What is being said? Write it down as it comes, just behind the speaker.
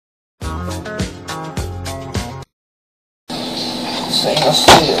see, let's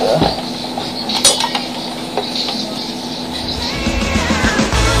see.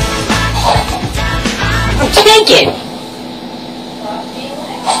 I'm taking.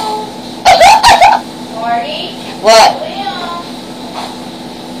 What?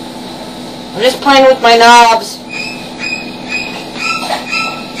 I'm just playing with my knobs.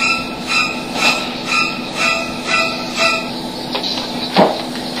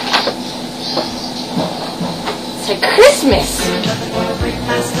 It's like Christmas.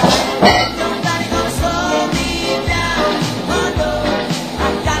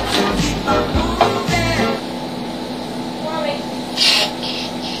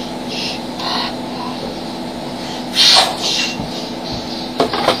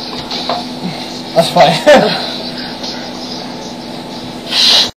 That's fine.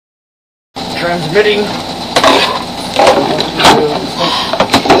 Transmitting.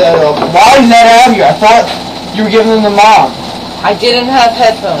 Why is that out here? I thought you were giving them the mom. I didn't have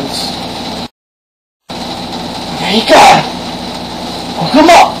headphones. Mika! Oh, come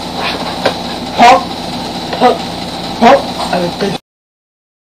on! Pump! Pump! Pump!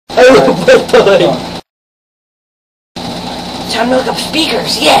 Time to look up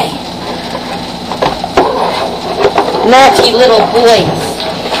speakers, yay! Naughty little boys.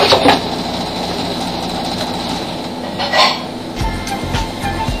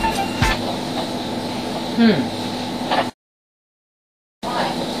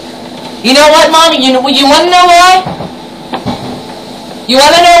 You know what, Mom? You want to know why? You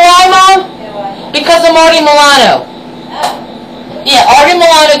want to know why, Mom? Because of Marty Milano. Yeah, Artie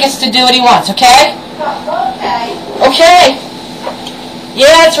Milano gets to do what he wants, okay? Okay.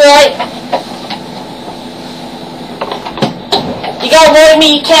 Yeah, that's right. You got one of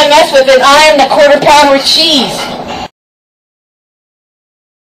me you can't mess with, and I am the quarter pounder with cheese.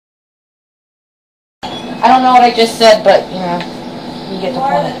 I don't know what I just said, but, you know, you get the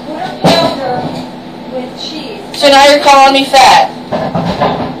point. The quarter pounder with cheese. So now you're calling me fat.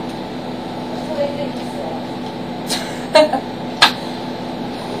 That's what I think you said.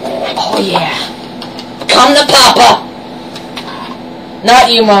 Oh, yeah. Come to Papa. Not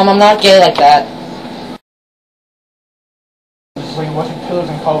you, Mom. I'm not gay like that. It's like watching pillows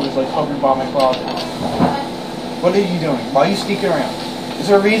and covers like hovering by my closet. What are you doing? Why are you sneaking around? Is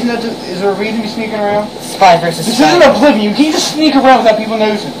there a reason to be sneaking around? Spy versus This Spy. isn't Oblivion. You can't just sneak around without people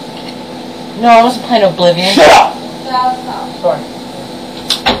noticing. No, I wasn't playing Oblivion. Shut up! Stop. Sorry.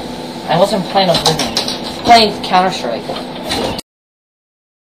 I wasn't playing Oblivion. I was playing Counter-Strike.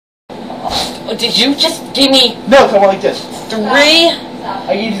 Oh, did you just give me No, come on like this. 3?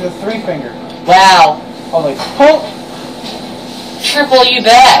 I gave you the 3 finger. Wow. Oh, like, oh! Triple you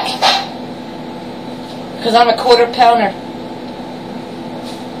back. Because I'm a quarter pounder.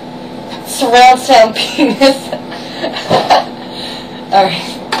 Surround sound penis.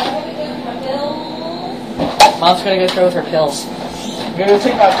 Alright. Mom's gonna go throw with her pills. I'm gonna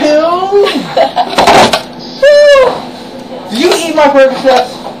take my pills! Did you eat my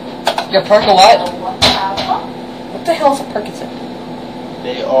Percocets? Your Perk a what? What the hell is a Percocet?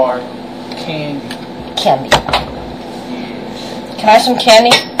 They are candy. Candy. Can I have some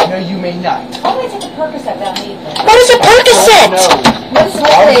candy? No, you may not. Why would I take a Percocet down the evening? What is a Percocet? No. What's the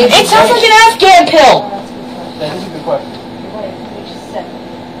Why would you It sounds like an Afghan pill. That is a good question. Wait, you just said.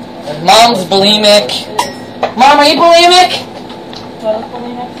 Mom's bulimic. Mom, are you bulimic? Do I look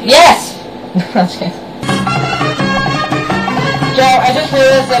bulimic? Yes. Joe, I just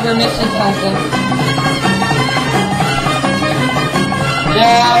realized that we're missing something.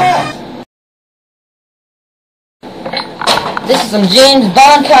 Joe. This is some James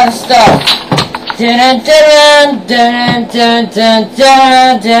Bond kind of stuff. Dun dun dun dun dun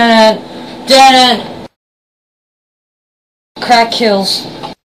dun dun dun. Crack kills.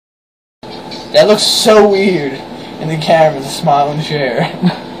 That looks so weird. And the camera's a smiling chair.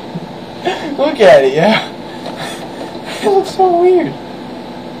 Look at it, yeah. It looks so weird.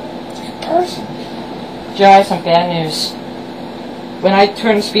 It's like a person. Joe, I have some bad news. When I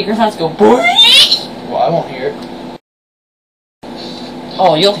turn the speakers on, it's go boing. Well, I won't hear it.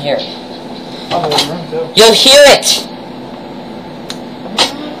 Oh, you'll hear it. I'll hold the room too. You'll hear it.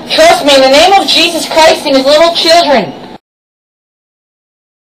 Trust me, in the name of Jesus Christ and his little children.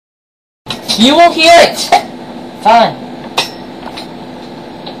 You will hear it. Fine.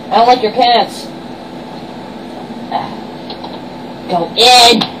 I don't like your pants. Go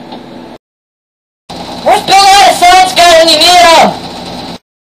in. Where's Bill Out Science guy when you need him?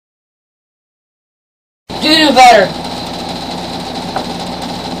 Do better.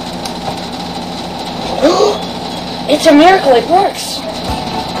 It's a miracle, it works.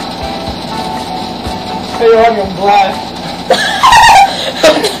 Hey, I'm blast.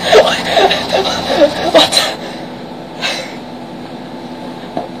 What?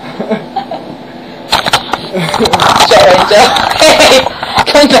 Sorry, Joe. Hey,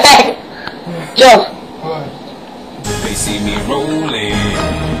 come back, Joe. They see me rolling,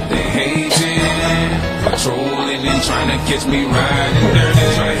 they hating, patrolling and trying to catch me riding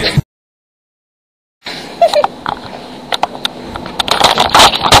dirty.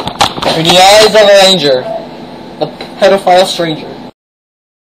 In the eyes of a ranger, a pedophile stranger.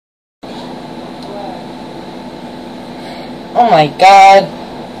 Oh my God,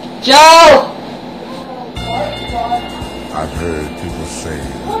 Joe! I've heard people say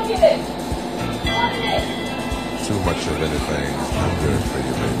too much of anything is not good for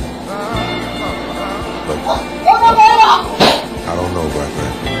you, baby. But I don't know about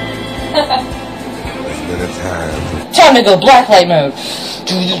that. There's been a time. Time to go blacklight mode.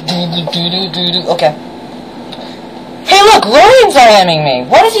 Okay. Hey look, Ryan's IMing me.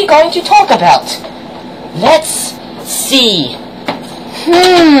 What is he going to talk about? Let's see.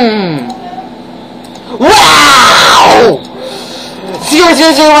 Wow!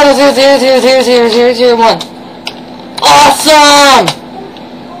 00010000001.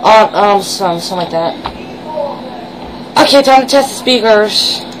 Awesome! Something like that. Okay, time to test the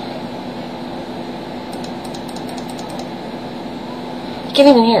speakers. I can't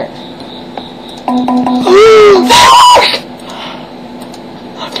even hear it.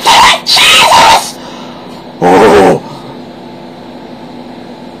 Jesus! Oh!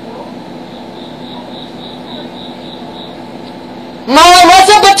 Mom, what's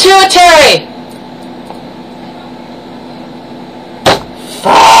a pituitary?